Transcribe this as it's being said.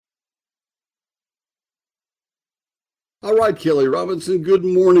All right, Kelly Robinson, good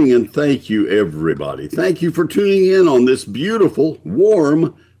morning, and thank you, everybody. Thank you for tuning in on this beautiful,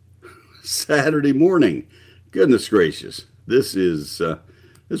 warm Saturday morning. Goodness gracious, this is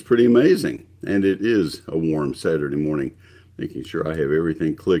pretty amazing, and it is a warm Saturday morning. Making sure I have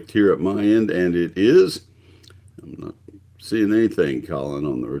everything clicked here at my end, and it is. I'm not seeing anything, Colin,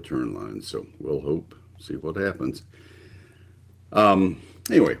 on the return line, so we'll see what happens.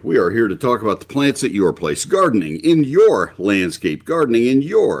 Anyway, we are here to talk about the plants at your place, gardening in your landscape, gardening in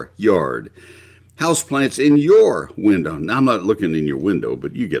your yard, house plants in your window. Now, I'm not looking in your window,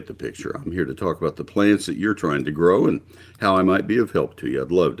 but you get the picture. I'm here to talk about the plants that you're trying to grow and how I might be of help to you.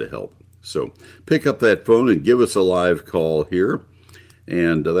 I'd love to help. So pick up that phone and give us a live call here.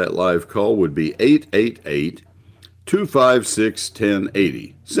 And that live call would be 888 256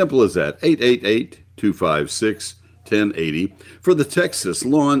 1080. Simple as that, 888 256 1080 for the Texas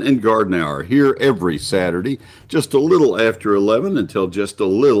Lawn and Garden Hour here every Saturday, just a little after 11 until just a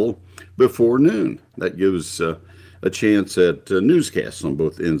little before noon. That gives a chance at newscasts on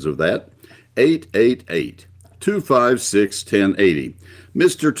both ends of that. 888 256 1080.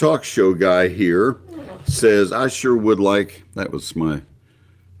 Mr. Talk Show Guy here says, I sure would like, that was my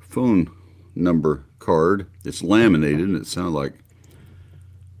phone number card. It's laminated and it sounded like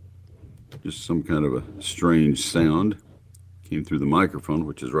just some kind of a strange sound came through the microphone,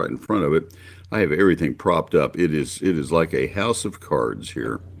 which is right in front of it. I have everything propped up. It is like a house of cards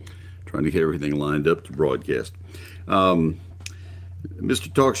here, trying to get everything lined up to broadcast.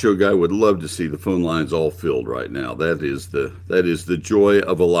 Mr. Talk Show Guy would love to see the phone lines all filled right now. That is the joy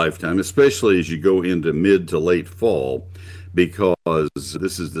of a lifetime, especially as you go into mid to late fall, because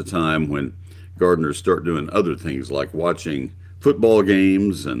this is the time when gardeners start doing other things like watching football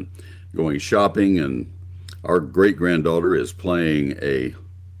games and going shopping, and our great-granddaughter is playing a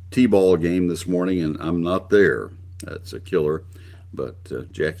t-ball game this morning, and I'm not there. That's a killer,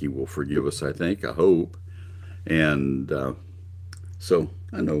 but Jackie will forgive us, I think, I hope. And so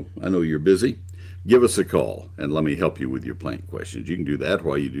I know you're busy. Give us a call, and let me help you with your plant questions. You can do that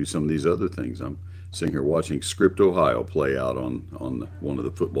while you do some of these other things. I'm sitting here watching Script, Ohio play out on one of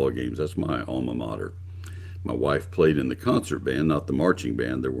the football games. That's my alma mater. My wife played in the concert band, not the marching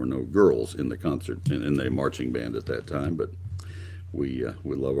band. There were no girls in the marching band at that time, but we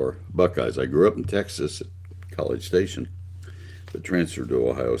love our Buckeyes. I grew up in Texas at College Station, but transferred to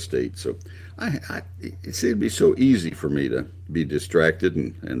Ohio State. So it'd be so easy for me to be distracted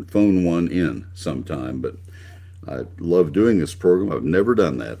and phone one in sometime, but I love doing this program. I've never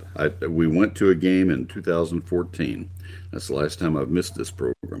done that. We went to a game in 2014. That's the last time I've missed this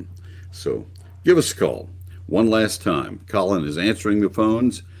program. So give us a call. One last time, Colin is answering the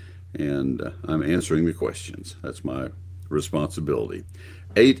phones, and I'm answering the questions. That's my responsibility.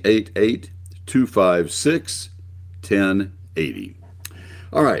 888 256 1080.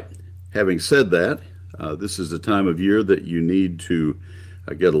 All right, having said that, this is the time of year that you need to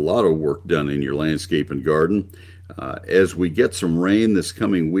get a lot of work done in your landscape and garden. As we get some rain this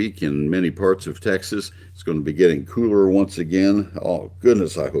coming week in many parts of Texas, it's going to be getting cooler once again. Oh,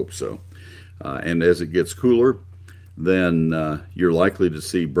 goodness, I hope so. And as it gets cooler, then you're likely to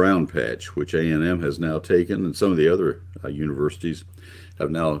see brown patch, which A&M has now taken, and some of the other universities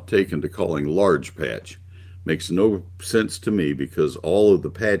have now taken to calling large patch. Makes no sense to me because all of the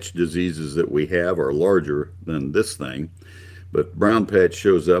patch diseases that we have are larger than this thing. But brown patch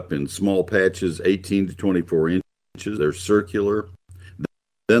shows up in small patches, 18 to 24 inches. They're circular.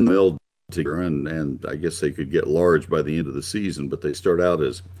 Then they'll together, and I guess they could get large by the end of the season, but they start out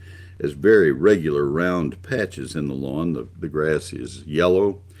as very regular round patches in the lawn. The grass is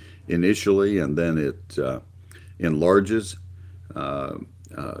yellow initially, and then it enlarges. Then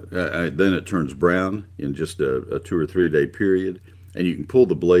it turns brown in just a 2 or 3 day period, and you can pull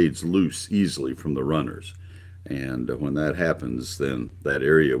the blades loose easily from the runners. And when that happens, then that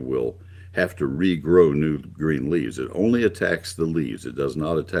area will have to regrow new green leaves. It only attacks the leaves. It does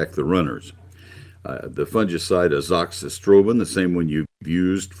not attack the runners. The fungicide azoxystrobin, the same one you've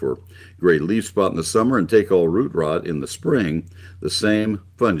used for gray leaf spot in the summer and take all root rot in the spring, the same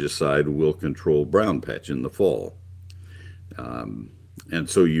fungicide will control brown patch in the fall. And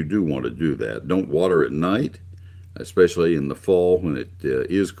so you do want to do that. Don't water at night, especially in the fall when it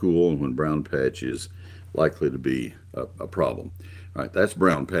is cool and when brown patch is likely to be a problem. All right, that's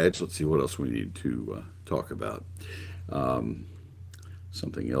brown patch. Let's see what else we need to talk about.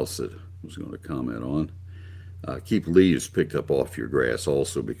 Something else that I was going to comment on. Keep leaves picked up off your grass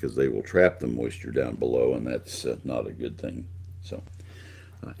also, because they will trap the moisture down below, and that's not a good thing. So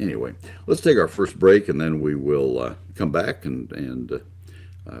anyway, let's take our first break, and then we will come back and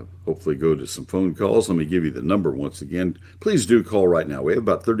hopefully go to some phone calls. Let me give you the number once again. Please do call right now. We have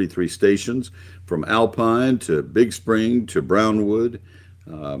about 33 stations from Alpine to Big Spring to Brownwood,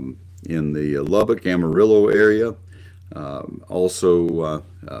 in the Lubbock, Amarillo area. Also,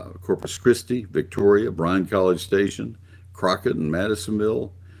 Corpus Christi, Victoria, Bryan College Station, Crockett and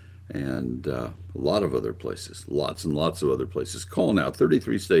Madisonville, and a lot of other places. Lots and lots of other places. Call now,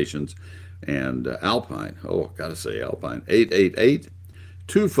 33 stations. And Alpine, gotta say Alpine, 888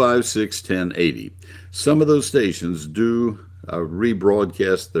 256 1080. Some of those stations do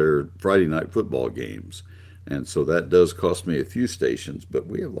rebroadcast their Friday night football games. And so that does cost me a few stations, but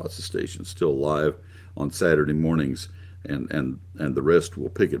we have lots of stations still live on Saturday mornings, and the rest will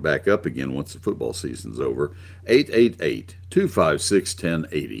pick it back up again once the football season's over. 888 256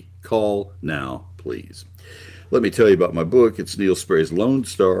 1080. Call now, please. Let me tell you about my book. It's Neil Sperry's Lone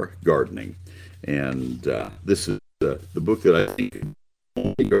Star Gardening. And this is the book that I think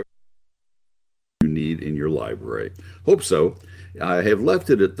you need in your library. Hope so. I have left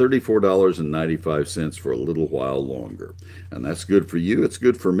it at $34.95 for a little while longer. And that's good for you. It's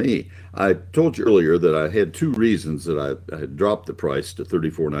good for me. I told you earlier that I had two reasons that I had dropped the price to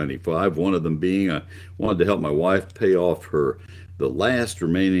 $34.95. One of them being I wanted to help my wife pay off the last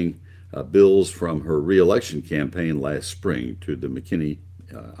remaining bills from her reelection campaign last spring to the McKinney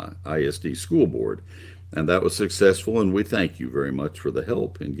ISD School Board. And that was successful, and we thank you very much for the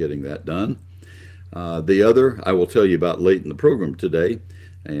help in getting that done. The other I will tell you about late in the program today,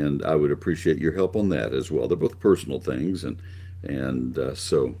 and I would appreciate your help on that as well. They're both personal things, and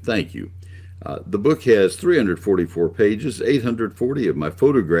so thank you. The book has 344 pages, 840 of my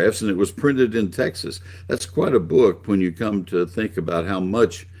photographs, and it was printed in Texas. That's quite a book when you come to think about how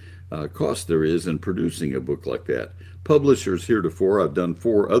much cost there is in producing a book like that. Publishers heretofore, I've done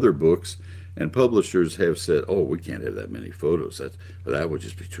 4 other books, and publishers have said, "Oh, we can't have that many photos. That would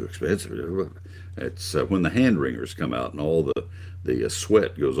just be too expensive." It's when the hand wringers come out and all the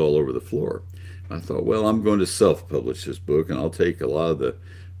sweat goes all over the floor. I thought, well, I'm going to self-publish this book, and I'll take a lot of the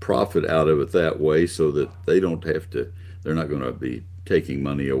profit out of it that way, so that they don't have to. They're not going to be taking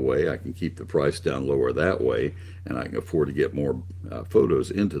money away. I can keep the price down lower that way, and I can afford to get more photos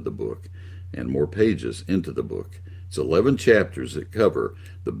into the book and more pages into the book. It's 11 chapters that cover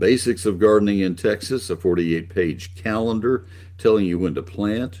the basics of gardening in Texas, a 48-page calendar telling you when to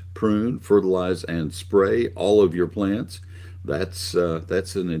plant, prune, fertilize, and spray all of your plants. That's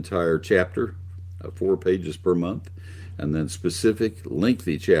an entire chapter, 4 pages per month. And then specific,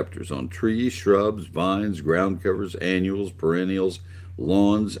 lengthy chapters on trees, shrubs, vines, ground covers, annuals, perennials,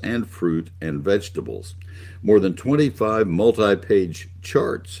 lawns, and fruit and vegetables. More than 25 multi-page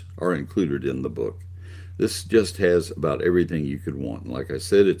charts are included in the book. This just has about everything you could want. And like I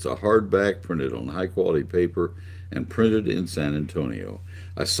said, it's a hardback printed on high-quality paper and printed in San Antonio.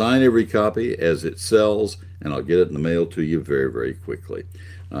 I sign every copy as it sells, and I'll get it in the mail to you very, very quickly.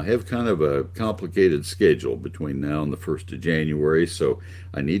 I have kind of a complicated schedule between now and the 1st of January, so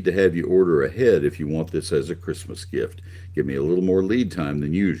I need to have you order ahead if you want this as a Christmas gift. Give me a little more lead time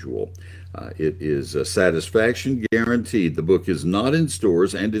than usual. It is a satisfaction guaranteed. The book is not in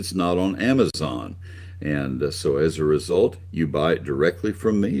stores, and it's not on Amazon. And so as a result, you buy it directly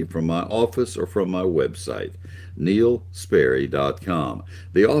from me, from my office, or from my website, neilsperry.com.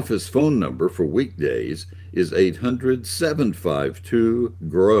 The office phone number for weekdays is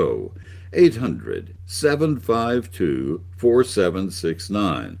 800-752-GROW,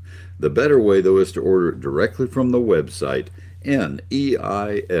 800-752-4769. The better way, though, is to order it directly from the website,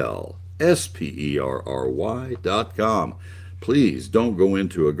 neilsperry.com. Please don't go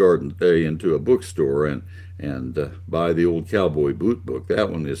into a bookstore and buy the old cowboy boot book. That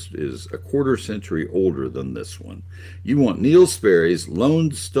one is a quarter century older than this one. You want Neil Sperry's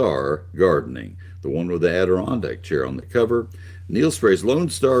Lone Star Gardening, the one with the Adirondack chair on the cover. Neil Sperry's Lone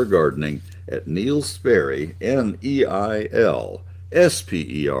Star Gardening at Neil Sperry,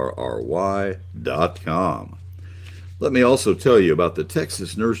 neilsperry.com. Let me also tell you about the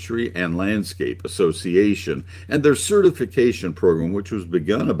Texas Nursery and Landscape Association and their certification program, which was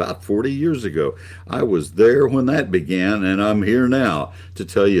begun about 40 years ago. I was there when that began, and I'm here now to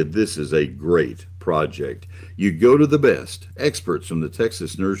tell you this is a great project. You go to the best experts from the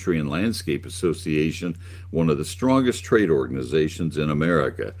Texas Nursery and Landscape Association, one of the strongest trade organizations in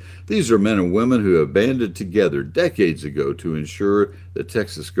America. These are men and women who have banded together decades ago to ensure that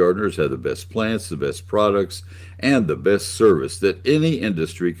Texas gardeners have the best plants, the best products, and the best service that any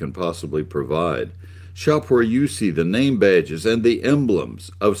industry can possibly provide. Shop where you see the name badges and the emblems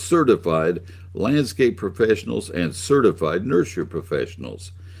of certified landscape professionals and certified nursery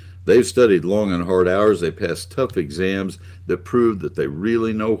professionals. They've studied long and hard hours. They passed tough exams that prove that they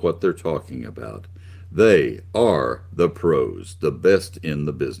really know what they're talking about. They are the pros, the best in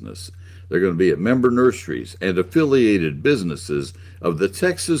the business. They're going to be at member nurseries and affiliated businesses of the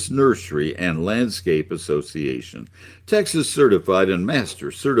Texas Nursery and Landscape Association. Texas certified and master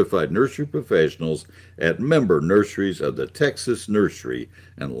certified nursery professionals at member nurseries of the Texas Nursery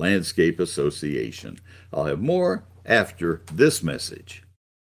and Landscape Association. I'll have more after this message.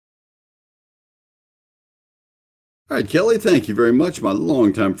 All right, Kelly, thank you very much. My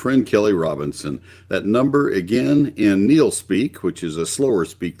longtime friend, Kelly Robinson. That number again in Neil speak, which is a slower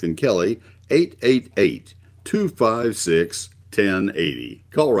speak than Kelly, 888-256-1080.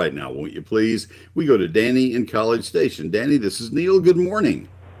 Call right now, won't you please? We go to Danny in College Station. Danny, this is Neil. Good morning.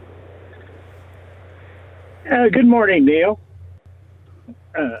 Good morning, Neil.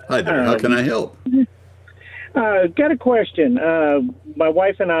 Hi there. How can I help? Got a question. My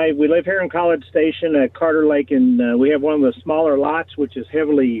wife and I, we live here in College Station at Carter Lake, and we have one of the smaller lots, which is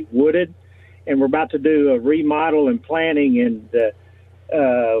heavily wooded, and we're about to do a remodel and planning, and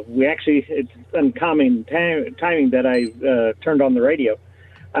we actually, it's uncommon timing that I turned on the radio.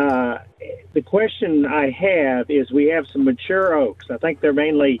 The question I have is we have some mature oaks. I think they're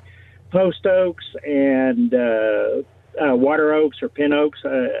mainly post oaks and water oaks or pin oaks,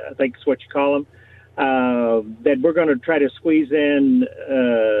 I think is what you call them. That we're going to try to squeeze in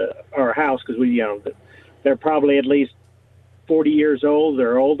our house because they're probably at least 40 years old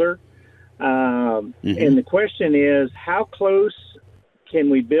or older. And the question is, how close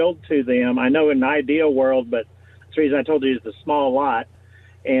can we build to them? I know in an ideal world, but that's the reason I told you it's a small lot.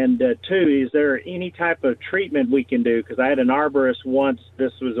 And two, is there any type of treatment we can do? Because I had an arborist once,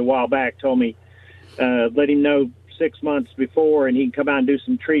 this was a while back, told me, let him know 6 months before, and he can come out and do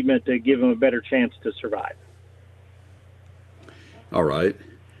some treatment to give him a better chance to survive. All right.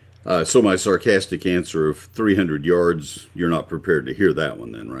 So my sarcastic answer of 300 yards, you're not prepared to hear that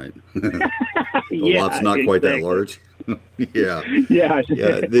one then, right? The lot's not quite that large. Yeah.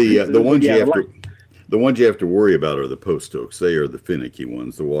 The ones the ones you have to worry about are the post oaks. They are the finicky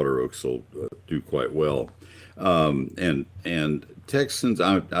ones. The water oaks will do quite well. And Texans,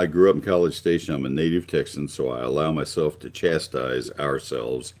 I grew up in College Station. I'm a native Texan, so I allow myself to chastise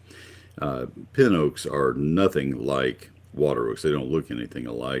ourselves. Pin oaks are nothing like water oaks. They don't look anything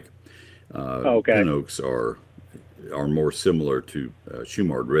alike. Pin oaks are more similar to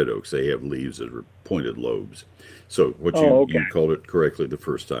Shumard red oaks. They have leaves that are pointed lobes. So what you called it correctly the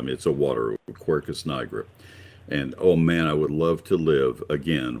first time. It's a water oak, Quercus nigra. And, oh, man, I would love to live,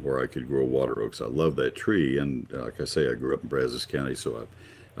 again, where I could grow water oaks. I love that tree. And like I say, I grew up in Brazos County, so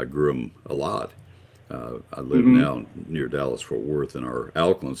I grew them a lot. I live now near Dallas-Fort Worth in our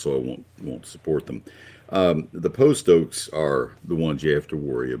alkaline, so I won't support them. The post oaks are the ones you have to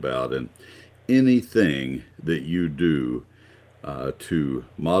worry about. And anything that you do to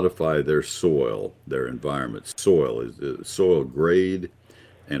modify their soil, their environment, soil grade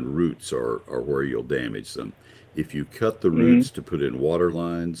and roots are where you'll damage them. If you cut the roots to put in water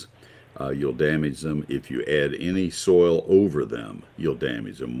lines, you'll damage them. If you add any soil over them, you'll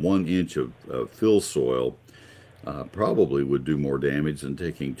damage them. 1 inch of fill soil probably would do more damage than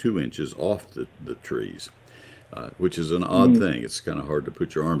taking 2 inches off the trees, which is an odd thing. It's kind of hard to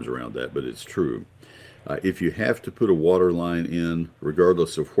put your arms around that, but it's true. If you have to put a water line in,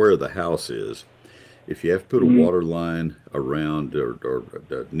 regardless of where the house is, if you have to put a water line around or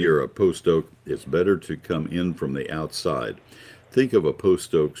near a post oak, it's better to come in from the outside. Think of a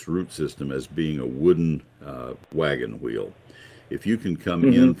post oak's root system as being a wooden wagon wheel. If you can come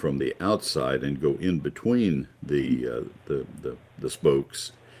in from the outside and go in between the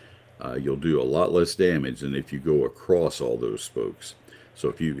spokes, you'll do a lot less damage than if you go across all those spokes.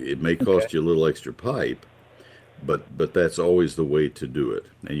 So it may cost you a little extra pipe, but that's always the way to do it.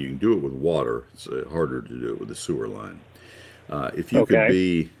 And you can do it with water. It's harder to do it with a sewer line. If you could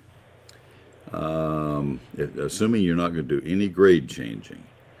be, assuming you're not going to do any grade changing,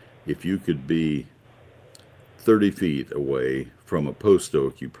 if you could be 30 feet away from a post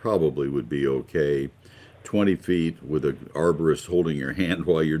oak, you probably would be okay. 20 feet with an arborist holding your hand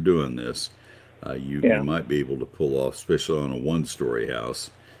while you're doing this, you might be able to pull off, especially on a one-story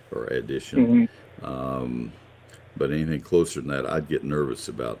house or addition. But anything closer than that, I'd get nervous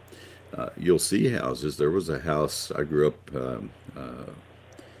about. You'll see houses. There was a house, I grew up,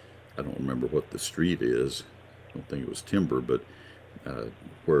 I don't remember what the street is. I don't think it was Timber, but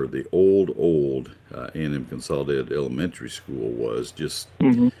where the old A&M Consolidated Elementary School was, just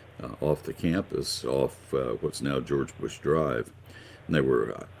off the campus, off what's now George Bush Drive. And they were,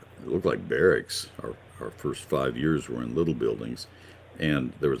 it looked like barracks. Our first 5 years were in little buildings.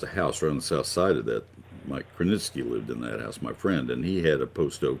 And there was a house right on the south side of that. Mike Krenitsky lived in that house, my friend, and he had a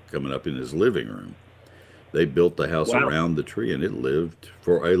post oak coming up in his living room. They built the house Wow. around the tree, and it lived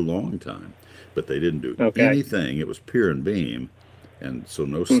for a long time. But they didn't do Okay. anything. It was pier and beam, and so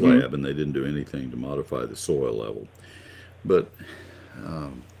no Hmm. slab, and they didn't do anything to modify the soil level. But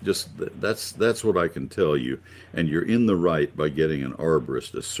that's what I can tell you. And you're in the right by getting an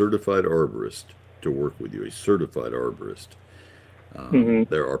arborist, a certified arborist, to work with you, a certified arborist. Hmm.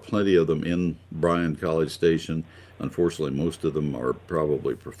 There are plenty of them in Bryan College Station. Unfortunately, most of them are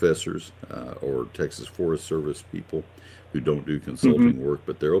probably professors or Texas Forest Service people who don't do Hmm. consulting work,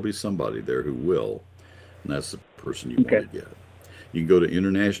 but there will be somebody there who will, and that's the person you want Okay. to get. You can go to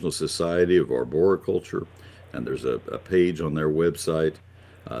International Society of Arboriculture, and there's a page on their website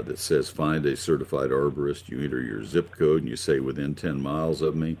that says find a certified arborist. You enter your zip code and you say within 10 miles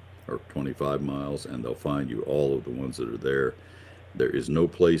of me or 25 miles, and they'll find you all of the ones that are there. There is no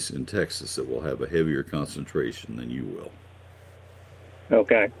place in Texas that will have a heavier concentration than you will.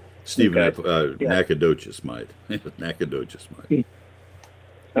 Okay. Stephen Okay. Yeah. Nacogdoches might. Nacogdoches might.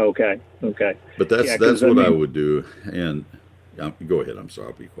 Okay. Okay. But Yeah. that's Because I what I mean, would do. And go ahead. I'm sorry.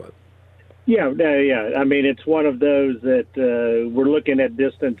 I'll be quiet. yeah, yeah. I mean, it's one of those that we're looking at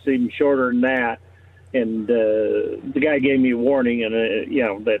distance even shorter than that. And the guy gave me a warning, and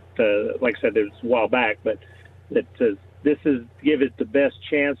that, like I said, it was a while back, but that this is give it the best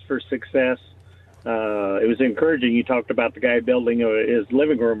chance for success. It was encouraging. You talked about the guy building his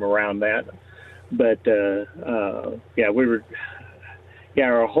living room around that, but yeah, we were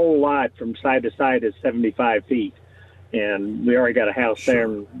our whole lot from side to side is 75 feet, and we already got a house there.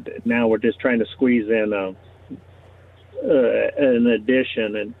 Sure. And now we're just trying to squeeze in an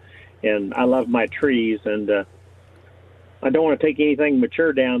addition, and I love my trees, and I don't want to take anything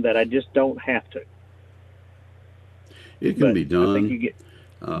mature down that I just don't have to. It can But be I think done. you get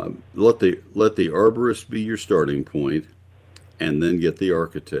Let the arborist be your starting point, and then get the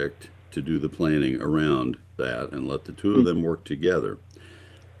architect to do the planning around that, and let the two of them work together.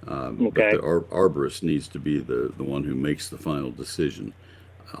 But the okay. arborist needs to be the one who makes the final decision.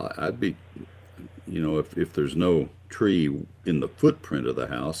 I'd be, if there's no tree in the footprint of the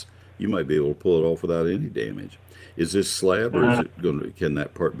house, you might be able to pull it off without any damage. Is this slab, or is Uh, it going to? Can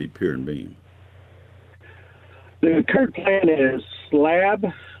that part be pier and beam? the current plan is slab,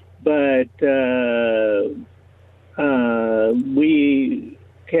 but we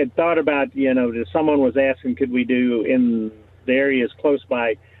had thought about, someone was asking, could we do in the areas close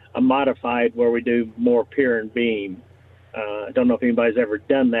by a modified where we do more pier and beam. I don't know if anybody's ever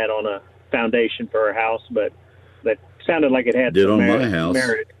done that on a foundation for a house, but that sounded like it had Did some on my house.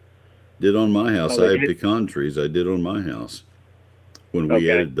 merit. Did on my house. Oh, I they have did? pecan trees. I did on my house. When we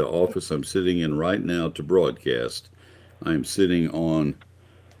Okay. added the office I'm sitting in right now to broadcast, I'm sitting on,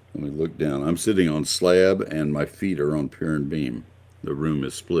 let me look down. I'm sitting on slab and my feet are on pier and beam. The room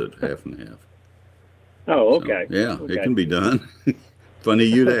is split half and half. Oh, So, okay. yeah, it Okay. can be done. Funny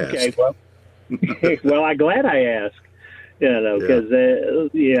you'd Okay. ask. Well, well, I'm glad I asked. Yeah, Because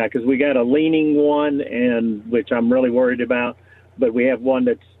because we got a leaning one, and which I'm really worried about, but we have one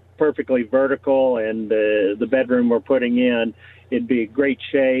that's perfectly vertical, and the bedroom we're putting in, it'd be a great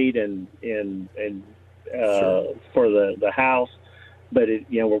shade and sure. for the house, but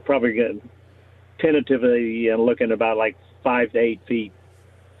we're probably going tentatively looking about like 5 to 8 feet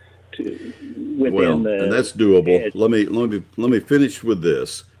to within Well, and the that's doable. edge. Let me finish with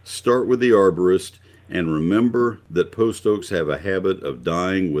this. Start with the arborist, and remember that post oaks have a habit of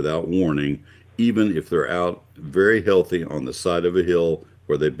dying without warning, even if they're out very healthy on the side of a hill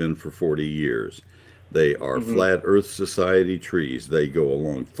where they've been for 40 years. They are Hmm. flat Earth Society trees. They go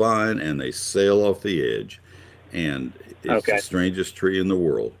along fine and they sail off the edge. And it's the Okay. strangest tree in the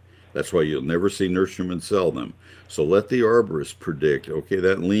world. That's why you'll never see nurserymen sell them. So let the arborist predict, okay,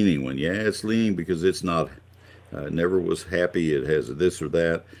 that leaning one, yeah, it's leaning because it's not, never was happy, it has this or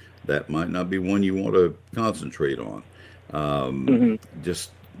that. That might not be one you want to concentrate on. Hmm.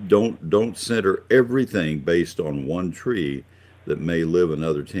 Just don't center everything based on one tree that may live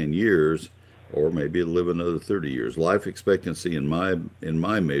another 10 years, or maybe it'll live another 30 years. Life expectancy in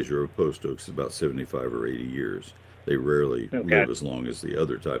my measure of post oaks is about 75 or 80 years. They rarely Okay. live as long as the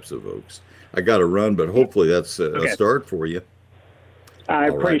other types of oaks. I got to run, but hopefully that's a Okay. start for you. I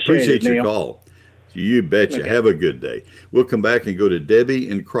All right. appreciate it, Appreciate your Neil. call. You betcha. Okay. Have a good day. We'll come back and go to Debbie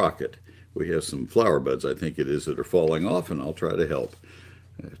in Crockett. We have some flower buds, I think it is, that are falling off, and I'll try to help.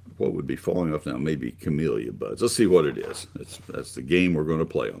 What would be falling off now? Maybe camellia buds. Let's see what it is. That's the game we're going to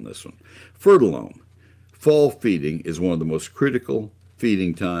play on this one. Fertilome. Fall feeding is one of the most critical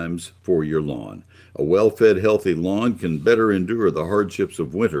feeding times for your lawn. A well-fed, healthy lawn can better endure the hardships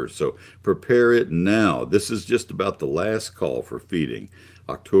of winter, so prepare it now. This is just about the last call for feeding.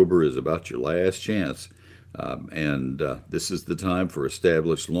 October is about your last chance. And this is the time for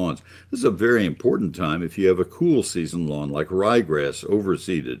established lawns. This is a very important time if you have a cool season lawn like ryegrass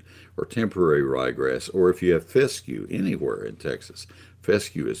overseeded or temporary ryegrass, or if you have fescue anywhere in Texas.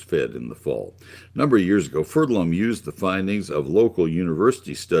 Fescue is fed in the fall. A number of years ago, Fertilum used the findings of local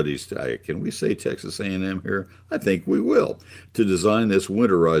university studies can we say Texas A&M here? I think we will, to design this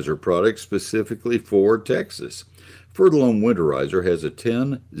winterizer product specifically for Texas. Fertilum Winterizer has a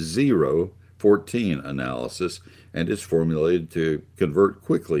 10-0-14 analysis and is formulated to convert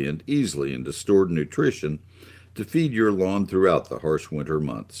quickly and easily into stored nutrition to feed your lawn throughout the harsh winter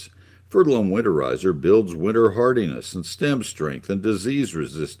months. Fertilum Winterizer builds winter hardiness and stem strength and disease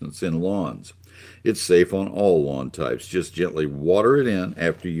resistance in lawns. It's safe on all lawn types. Just gently water it in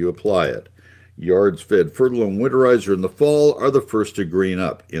after you apply it. Yards fed Fertilum Winterizer in the fall are the first to green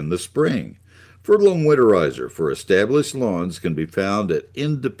up in the spring. Fertilum Winterizer for established lawns can be found at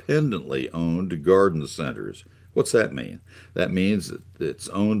independently owned garden centers. What's that mean? That means that it's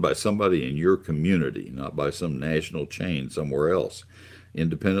owned by somebody in your community, not by some national chain somewhere else.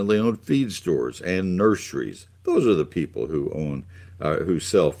 Independently owned feed stores and nurseries. Those are the people who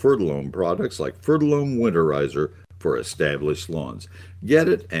sell Fertilum products like Fertilum Winterizer for established lawns. Get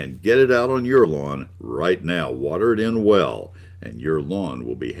it and get it out on your lawn right now. Water it in well, and your lawn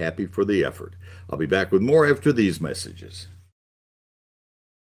will be happy for the effort. I'll be back with more after these messages.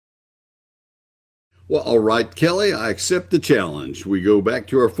 Well, all right, Kelly, I accept the challenge. We go back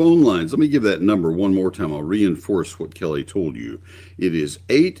to our phone lines. Let me give that number one more time. I'll reinforce what Kelly told you. It is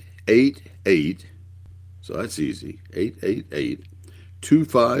 888, so that's easy,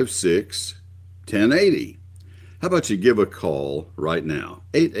 888-256-1080. How about you give a call right now,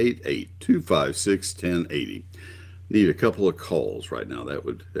 888-256-1080. Need a couple of calls right now. That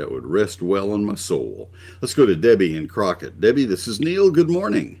would rest well on my soul. Let's go to Debbie in Crockett. Debbie, this is Neil. Good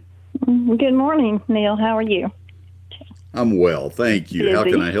morning. Good morning, Neil. How are you? I'm well, thank you. Busy. How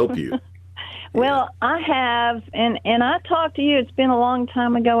can I help you? Well, I have, and I talked to you, it's been a long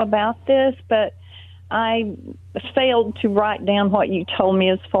time ago about this, but I failed to write down what you told me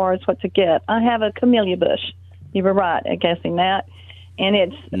as far as what to get. I have a camellia bush. You were right at guessing that. And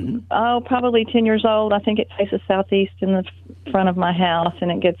it's, probably 10 years old. I think it faces southeast in the front of my house,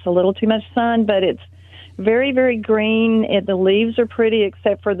 and it gets a little too much sun, but it's very, very green. The leaves are pretty,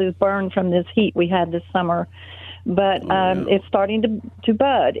 except for the burn from this heat we had this summer. But it's starting to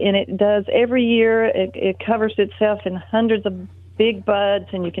bud, and it does every year. It covers itself in hundreds of big buds,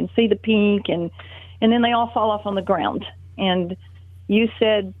 and you can see the pink, and then they all fall off on the ground. And you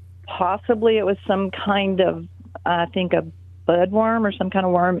said possibly it was some kind of, I think, a bud worm or some kind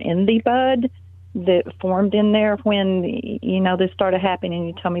of worm in the bud that formed in there when, this started happening.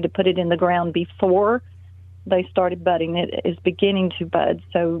 You told me to put it in the ground before they started budding. It is beginning to bud.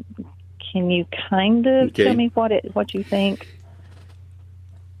 So can you kind of tell me what you think?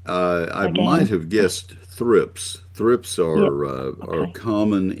 I might have guessed thrips. Thrips are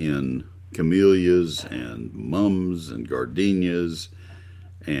common in camellias and mums and gardenias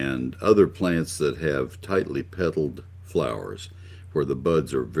and other plants that have tightly petaled flowers where the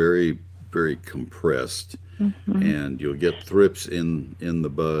buds are very, very compressed. And you'll get thrips in the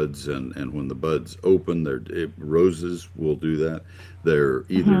buds, and when the buds open, roses will do that. They're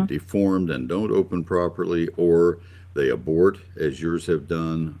either deformed and don't open properly, or they abort, as yours have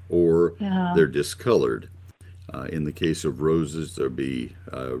done, or they're discolored. In the case of roses, there'll be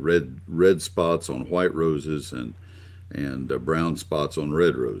red spots on white roses and brown spots on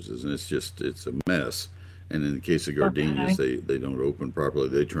red roses, and it's a mess. And in the case of gardenias, they don't open properly;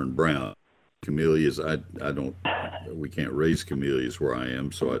 they turn brown. Camellias, we can't raise camellias where I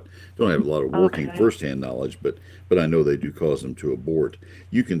am, so I don't have a lot of working firsthand knowledge, but I know they do cause them to abort.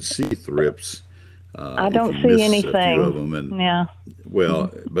 You can see thrips. I don't see anything. A few of them,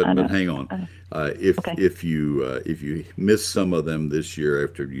 but hang on. If you miss some of them this year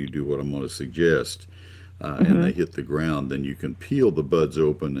after you do what I'm going to suggest, and they hit the ground, then you can peel the buds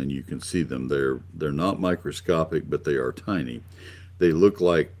open and you can see them. They're not microscopic, but they are tiny. They look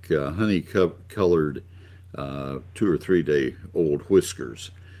like honey-colored 2 or 3 day old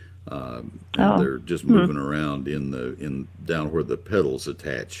whiskers. And they're just moving around down where the petals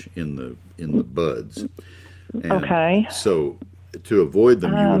attach in the buds. And so to avoid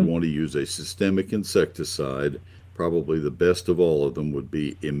them, you would want to use a systemic insecticide. Probably the best of all of them would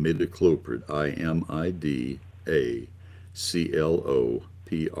be imidacloprid, imidacloprid.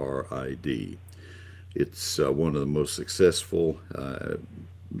 It's one of the most successful.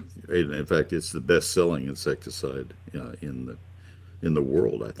 In fact, it's the best-selling insecticide in the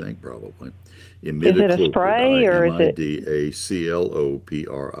world, I think, probably. Is it a Imidacloprid, spray or is it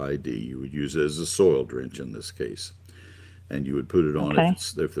Imidacloprid. You would use it as a soil drench in this case, and you would put it on okay?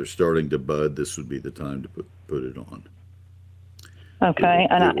 if they're starting to bud. This would be the time to put it on. Okay,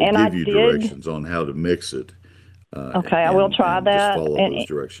 It will I give you did. directions on how to mix it. Okay, I will try and just that. follow And those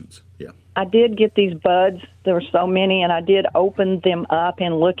directions. Yeah. I did get these buds. There were so many, and I did open them up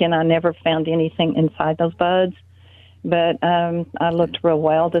and look, and I never found anything inside those buds. But I looked real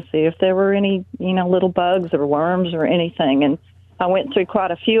well to see if there were any, little bugs or worms or anything. And I went through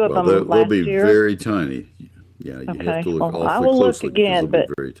quite a few of Well, them they'll last be year. very tiny. Yeah, you Okay. have to look Well, I awfully will look closely again, because they'll but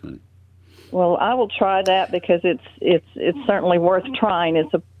be very tiny. well, I will try that because it's certainly worth trying.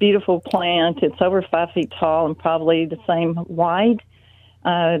 It's a beautiful plant. It's over 5 feet tall and probably the same wide.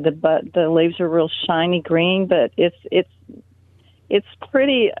 The leaves are real shiny green, but it's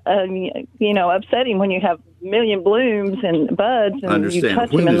pretty upsetting when you have a million blooms and buds I and you understand.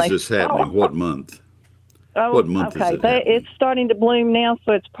 touch When them and is they this happening? fall. What month? Oh, What month is okay. it happening? It's starting to bloom now,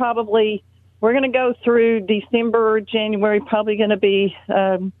 so it's probably we're going to go through December, January, probably going to be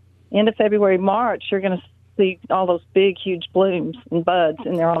end of February, March. You're going to see all those big, huge blooms and buds,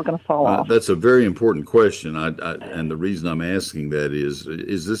 and they're all going to fall off. That's a very important question. And the reason I'm asking that is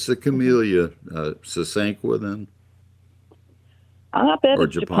this a Camellia sasanqua then? I bet Or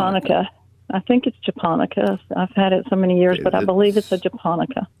it's japonica. I think it's japonica. I've had it so many years, but I believe it's a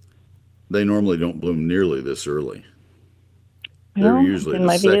japonica. They normally don't bloom nearly this early. Well, They're usually then the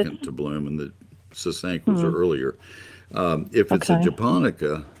maybe second to bloom, and the sasanquas are earlier. If it's a Okay.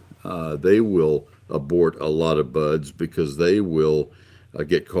 japonica, they will abort a lot of buds because they will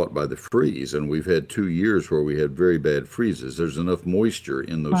get caught by the freeze. And we've had 2 years where we had very bad freezes. There's enough moisture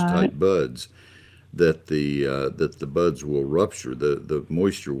in those Right. tight buds that the buds will rupture. The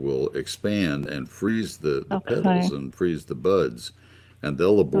moisture will expand and freeze the Okay. petals and freeze the buds, and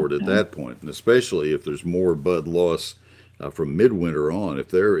they'll abort at Okay. that point. And especially if there's more bud loss from midwinter on, if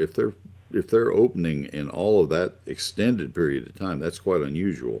they're opening in all of that extended period of time, that's quite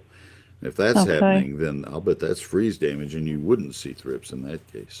unusual. If that's Okay. happening, then I'll bet that's freeze damage, and you wouldn't see thrips in that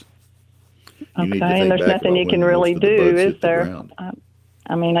case. You need to Okay, think and there's back nothing about you can when really most of the do, buds is hit the there? ground.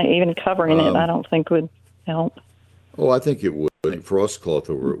 I mean, even covering it, I don't think would help. Oh, I think it would. I think frost cloth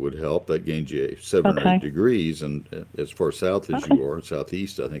over it would help. That gains you 7 or 8 degrees, and as far south as you are,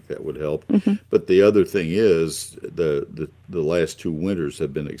 southeast, I think that would help. But the other thing is the last 2 winters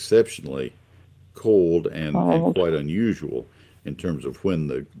have been exceptionally cold and Cold. quite unusual in terms of when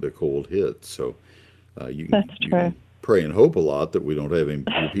the cold hits. So you That's you true. can pray and hope a lot that we don't have any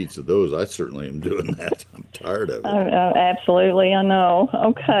repeats of those. I certainly am doing that. I'm tired of it. Absolutely, I know.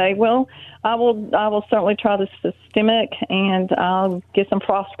 Okay, well, I will certainly try the systemic, and I'll get some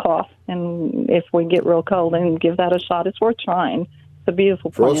frost cloth, and if we get real cold, and give that a shot. It's worth trying. It's a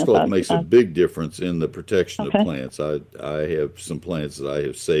beautiful plant. Frost cloth makes a big difference in the protection Okay. of plants. I have some plants that I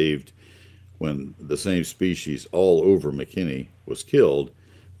have saved when the same species all over McKinney was killed.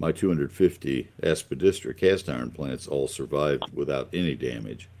 My 250 aspidistra cast iron plants all survived without any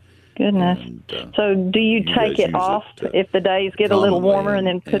damage. Goodness. And, So, do you you take guys it use off it, if the days get a little commonly, warmer, and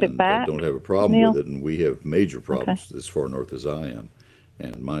then put it I back? don't have a problem Neil? with it, and we have major problems as far north as I am,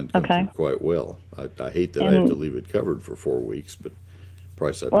 and mine come Okay. through quite well. I hate that I have And- to leave it covered for 4 weeks, but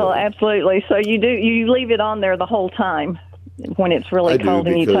price I pay. Well, absolutely. So you leave it on there the whole time when it's really I do cold,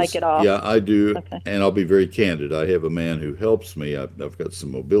 and you because, take it off. yeah, I do. Okay. And I'll be very candid. I have a man who helps me. I've got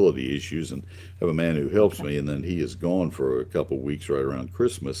some mobility issues and have a man who helps me, and then he is gone for a couple of weeks right around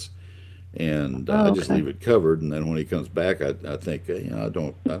Christmas. And I just Okay. leave it covered. And then when he comes back, I think, I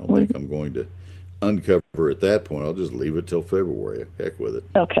don't think I'm going to uncover at that point. I'll just leave it till February. Heck with it.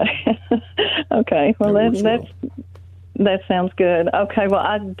 Okay. Okay. Well, It works well. that sounds good. Okay. Well,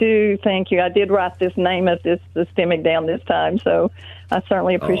 I do thank you. I did write this name of this systemic down this time, so I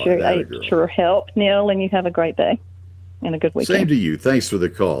certainly appreciate atta girl. your help, Neil. And you have a great day and a good weekend. Same to you. Thanks for the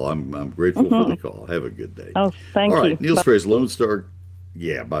call. I'm grateful for the call. Have a good day. Oh, thank All you. right, Neil Bye. Sperry's Lone Star.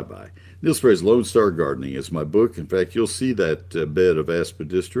 Yeah, bye-bye. Neil Sperry's Lone Star Gardening is my book. In fact, you'll see that bed of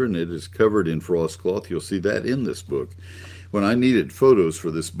aspidistra, and it is covered in frost cloth. You'll see that in this book. When I needed photos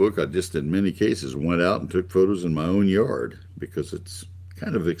for this book, I just, in many cases, went out and took photos in my own yard because it's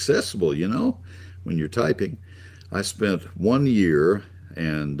kind of accessible, when you're typing. I spent 1 year,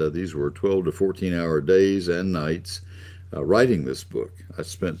 and these were 12 to 14-hour days and nights, writing this book. I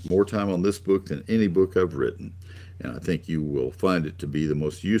spent more time on this book than any book I've written. And I think you will find it to be the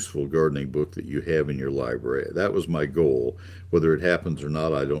most useful gardening book that you have in your library. That was my goal. Whether it happens or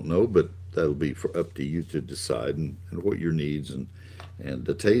not, I don't know, but that'll be up to you to decide and what your needs and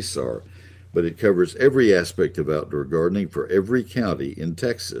the tastes are. But it covers every aspect of outdoor gardening for every county in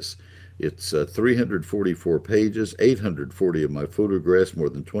Texas. It's 344 pages, 840 of my photographs, more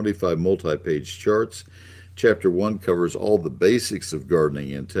than 25 multi-page charts. Chapter 1 covers all the basics of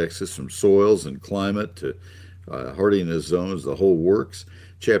gardening in Texas, from soils and climate to hardiness zones, the whole works.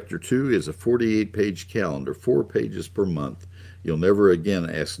 Chapter 2 is a 48-page calendar, 4 pages per month. You'll never again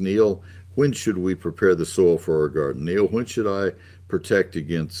ask Neil, when should we prepare the soil for our garden? Neil, when should I protect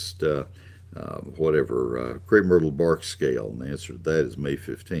against crepe myrtle bark scale? And the answer to that is May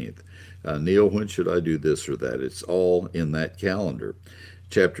 15th. Neil, when should I do this or that? It's all in that calendar.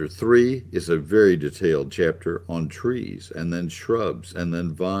 Chapter 3 is a very detailed chapter on trees, and then shrubs, and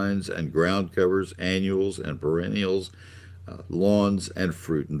then vines and ground covers, annuals and perennials, lawns, and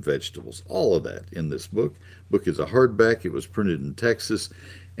fruit and vegetables. All of that in this book. Book is a hardback. It was printed in Texas,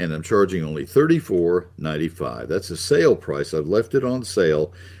 and I'm charging only $34.95. That's a sale price. I've left it on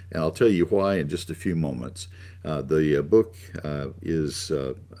sale, and I'll tell you why in just a few moments. The book is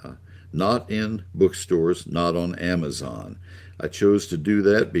not in bookstores, not on Amazon. I chose to do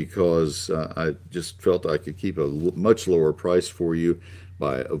that because I just felt I could keep a much lower price for you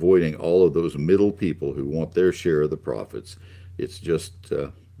by avoiding all of those middle people who want their share of the profits. It's just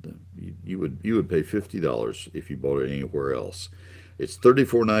you would pay $50 if you bought it anywhere else. It's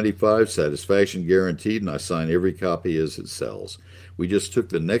 $34.95, satisfaction guaranteed, and I sign every copy as it sells. We just took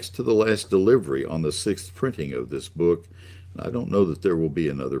the next to the last delivery on the 6th printing of this book. I don't know that there will be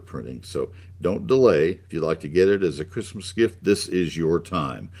another printing, so don't delay. If you'd like to get it as a Christmas gift, this is your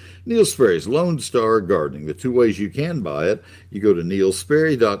time. Neil Sperry's Lone Star Gardening. The 2 ways you can buy it: you go to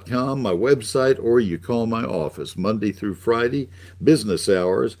neilsperry.com, my website, or you call my office Monday through Friday, business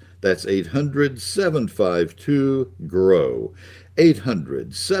hours. That's 800-752-GROW.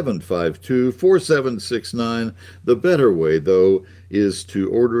 800-752-4769. The better way, though, is to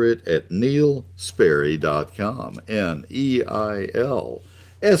order it at neilsperry.com.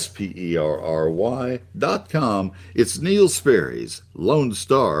 neilsperry.com. It's Neil Sperry's Lone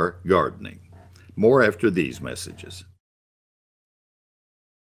Star Gardening. More after these messages.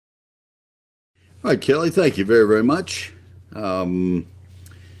 All right, Kelly, thank you very, very much.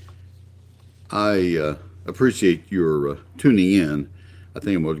 I appreciate your tuning in. I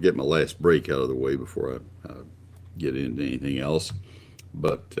think I'm going to get my last break out of the way before I get into anything else.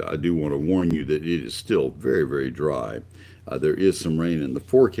 But I do want to warn you that it is still very, very dry. There is some rain in the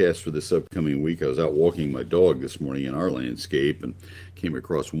forecast for this upcoming week. I was out walking my dog this morning in our landscape and came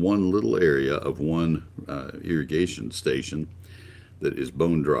across one little area of one irrigation station that is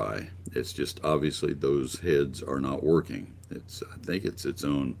bone dry. It's just obviously those heads are not working. I think it's its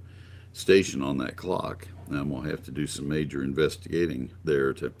own station on that clock. Now I'm going to have to do some major investigating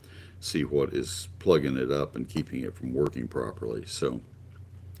there to see what is plugging it up and keeping it from working properly. So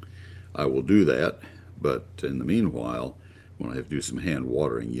I will do that, but in the meanwhile, when I have to do some hand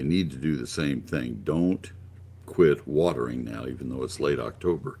watering, you need to do the same thing. Don't quit watering now, even though it's late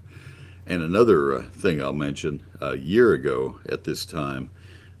October. And another thing I'll mention, a year ago at this time,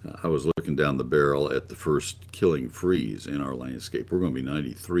 I was looking down the barrel at the first killing freeze in our landscape. We're going to be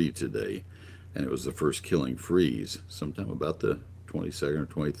 93 today, and it was the first killing freeze sometime about the 22nd or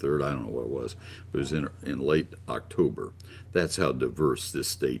 23rd. I don't know what it was, but it was in late October. That's how diverse this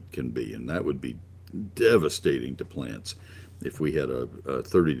state can be, and that would be devastating to plants if we had a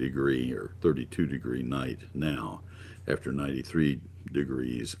 30-degree or 32-degree night now after 93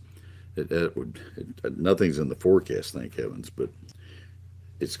 degrees. Nothing's in the forecast, thank heavens, but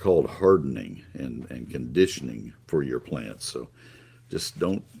it's called hardening and conditioning for your plants. So just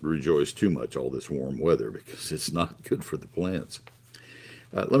don't rejoice too much all this warm weather, because it's not good for the plants.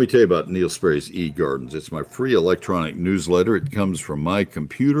 Let me tell you about Neil Sperry's eGardens. It's my free electronic newsletter. It comes from my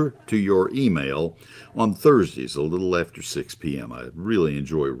computer to your email on Thursdays, a little after 6 p.m. I really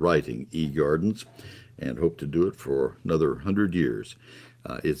enjoy writing eGardens and hope to do it for another 100 years.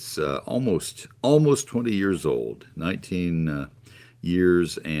 It's almost 20 years old, 19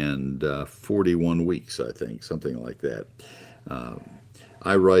 years and 41 weeks, I think, something like that.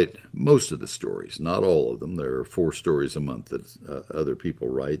 I write most of the stories, not all of them. There are 4 stories a month that other people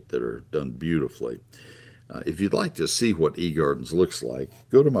write that are done beautifully. If you'd like to see what eGardens looks like,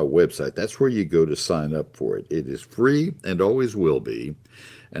 go to my website. That's where you go to sign up for it. It is free and always will be.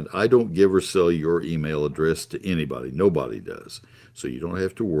 And I don't give or sell your email address to anybody. Nobody does. So you don't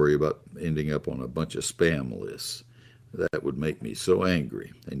have to worry about ending up on a bunch of spam lists. That would make me so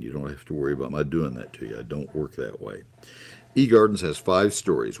angry. And you don't have to worry about my doing that to you. I don't work that way. eGardens has 5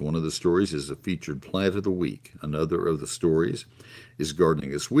 stories. One of the stories is a featured plant of the week. Another of the stories is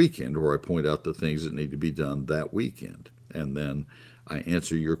gardening this weekend, where I point out the things that need to be done that weekend. And then I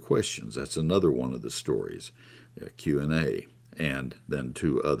answer your questions. That's another one of the stories, Q&A, and then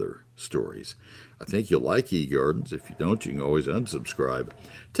 2 other stories. I think you'll like eGardens. If you don't, you can always unsubscribe.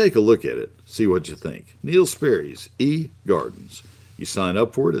 Take a look at it. See what you think. Neil Sperry's eGardens. You sign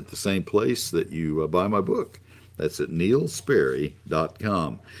up for it at the same place that you buy my book. That's at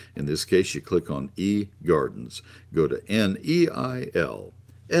neilsperry.com. In this case, you click on eGardens. Go to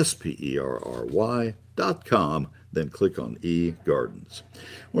neilsperry.com, then click on eGardens. I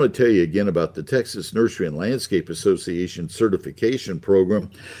want to tell you again about the Texas Nursery and Landscape Association certification program.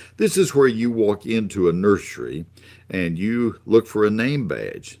 This is where you walk into a nursery and you look for a name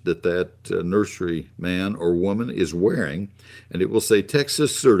badge that nursery man or woman is wearing, and it will say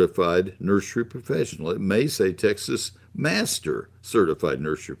Texas Certified Nursery Professional. It may say Texas Master Certified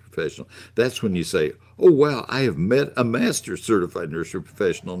Nursery Professional. That's when you say, oh, wow, I have met a Master Certified Nursery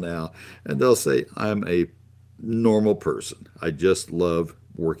Professional now. And they'll say, I'm a normal person. I just love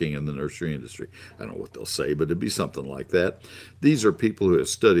working in the nursery industry. I don't know what they'll say, but it'd be something like that. These are people who have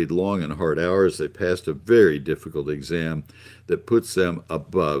studied long and hard hours. They passed a very difficult exam that puts them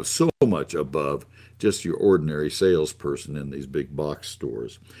above, so much above, just your ordinary salesperson in these big box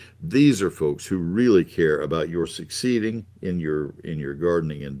stores. These are folks who really care about your succeeding in your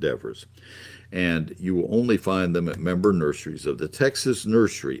gardening endeavors. And you will only find them at member nurseries of the Texas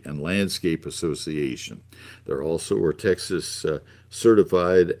Nursery and Landscape Association. There also are Texas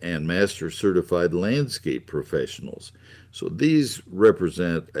certified and master certified landscape professionals. So these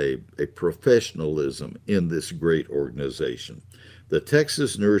represent a professionalism in this great organization. The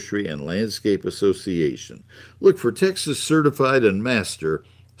Texas Nursery and Landscape Association. Look for Texas Certified and Master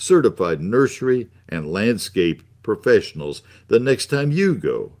Certified Nursery and Landscape Professionals the next time you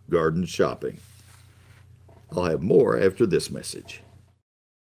go garden shopping. I'll have more after this message.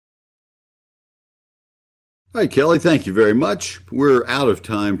 Hi, Kelly. Thank you very much. We're out of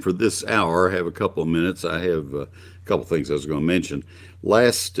time for this hour. I have a couple of minutes. I have a couple of things I was going to mention.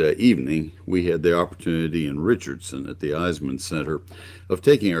 Last evening, we had the opportunity in Richardson at the Eisman Center of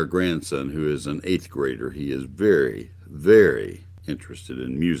taking our grandson, who is an 8th grader. He is very, very interested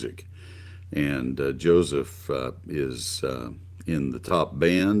in music. And Joseph is in the top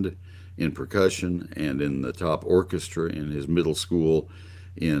band in percussion and in the top orchestra in his middle school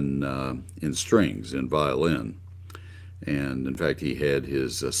in strings, in violin. And in fact, he had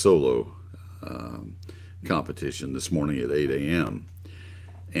his solo competition this morning at 8 a.m.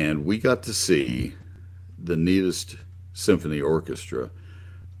 And we got to see the neatest symphony orchestra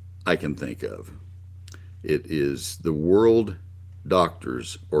I can think of. It is the World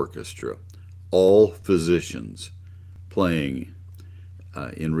Doctors Orchestra, all physicians playing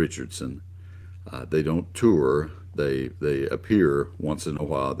in Richardson. They don't tour. They appear once in a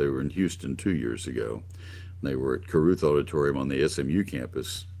while. They were in Houston 2 years ago. They were at Caruth Auditorium on the SMU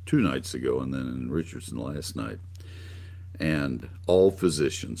campus 2 nights ago, and then in Richardson last night. And all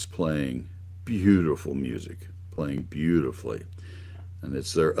physicians playing beautiful music, playing beautifully. And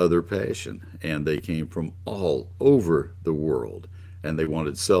it's their other passion. And they came from all over the world, and they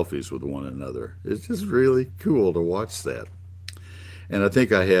wanted selfies with one another. It's just really cool to watch that. And I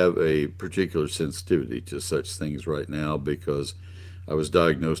think I have a particular sensitivity to such things right now because I was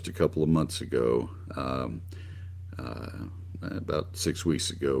diagnosed a couple of months ago, about 6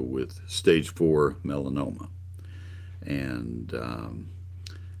 weeks ago, with stage 4 melanoma. And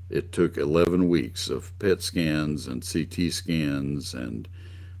it took 11 weeks of PET scans and CT scans and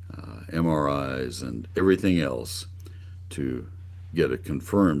MRIs and everything else to get a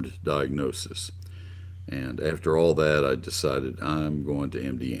confirmed diagnosis. And after all that, I decided I'm going to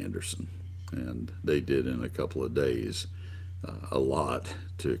MD Anderson. And they did in a couple of days a lot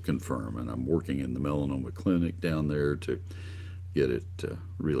to confirm. And I'm working in the melanoma clinic down there to get it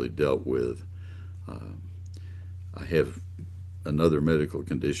really dealt with. I have another medical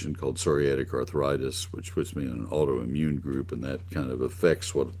condition called psoriatic arthritis, which puts me in an autoimmune group, and that kind of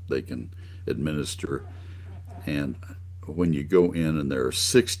affects what they can administer. And when you go in and there are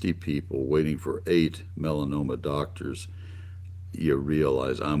 60 people waiting for 8 melanoma doctors, you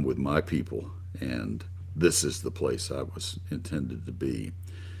realize I'm with my people, and this is the place I was intended to be.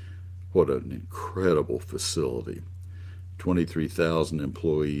 What an incredible facility. 23,000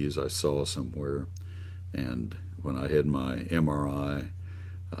 employees I saw somewhere, and when I had my MRI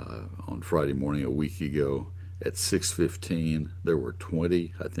on Friday morning a week ago at 6:15, there were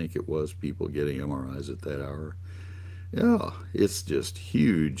 20, I think it was, people getting MRIs at that hour. Yeah, it's just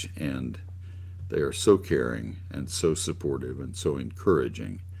huge, and They are so caring and so supportive and so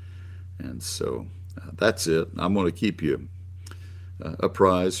encouraging. And so that's it. I'm going to keep you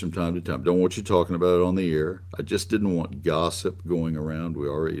apprised from time to time. Don't want you talking about it on the air. I just didn't want gossip going around. We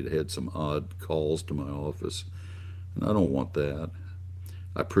already had some odd calls to my office, and I don't want that.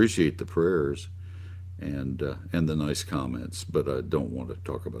 I appreciate the prayers and the nice comments, but I don't want to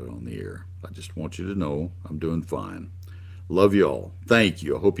talk about it on the air. I just want you to know I'm doing fine. Love you all. Thank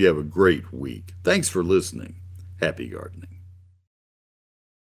you. I hope you have a great week. Thanks for listening. Happy gardening.